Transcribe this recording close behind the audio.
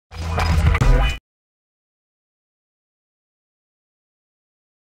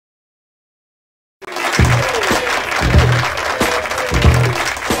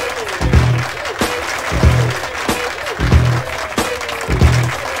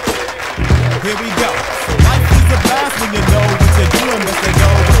here we go. Life is a blast when you know what you're doing, but you know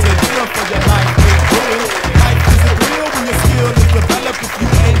what you're doing for your life. Life is a thrill when your skill is developed. If you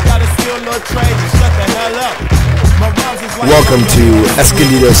ain't got a skill or trade, you shut the hell up. Welcome to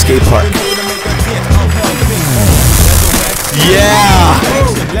Escondido Skatepark. Yeah!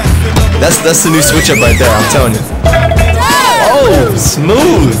 That's the new switch up right there, I'm telling you. Oh,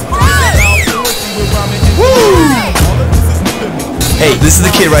 smooth! Woo! Hey, this is the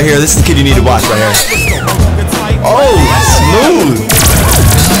kid right here. This is the kid you need to watch right here. Oh, smooth!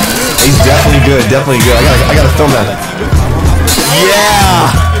 He's definitely good, definitely good. I gotta film that. Yeah!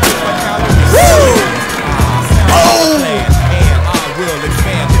 Woo! Oh!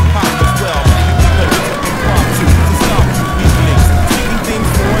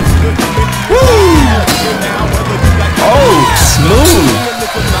 Oh, smooth!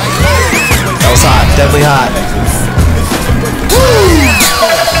 That was hot, definitely hot. Woo!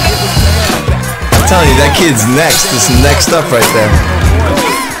 I'm telling you, that kid's next. This is next up right there.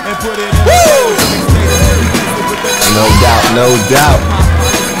 Woo! No doubt, no doubt.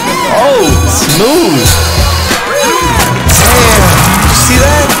 Oh, smooth! Damn, you see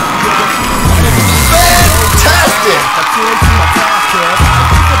that? Fantastic!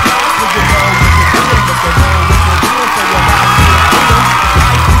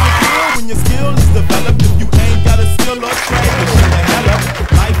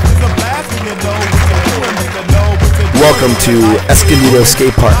 Welcome to Escondido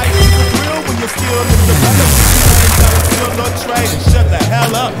Skatepark.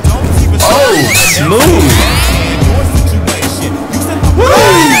 Oh, smooth! Woo!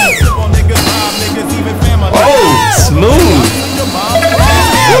 Oh, smooth!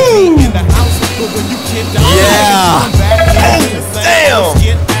 Woo! Yeah! Oh, damn!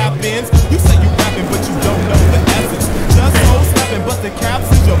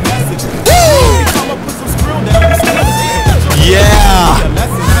 Yeah!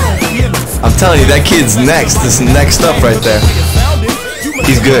 I'm telling you, that kid's next. This is next up right there.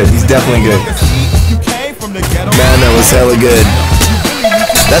 He's good. He's definitely good. Man, that was hella good.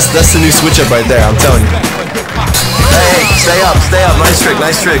 That's the new switch up right there. I'm telling you. Hey, stay up, stay up. Nice trick,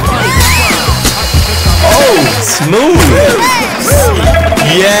 nice trick. Oh, smooth.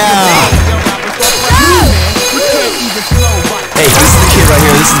 Yeah. Hey, this is the kid right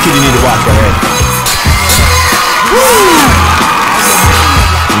here. This is the kid you need to watch right here. Woo!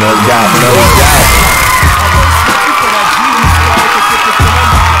 No doubt, no doubt.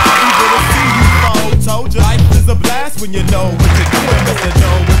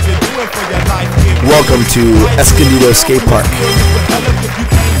 Welcome to Escondido Skatepark.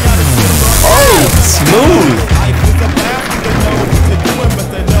 Oh, smooth.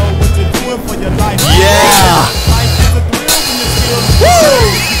 Yeah. Woo!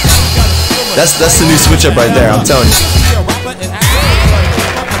 That's the new switch up right there, I'm telling you.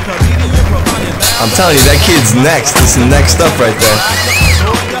 I'm telling you, that kid's next. This is next up right there.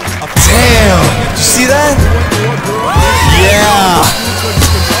 Damn! Did you see that? Yeah!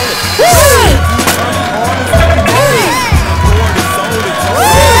 Woo!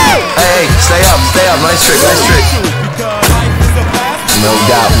 Hey, stay up, stay up. Nice trick, nice trick. No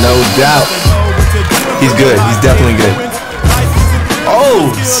doubt, no doubt. He's good. He's definitely good. Oh,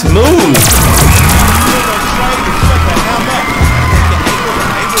 smooth!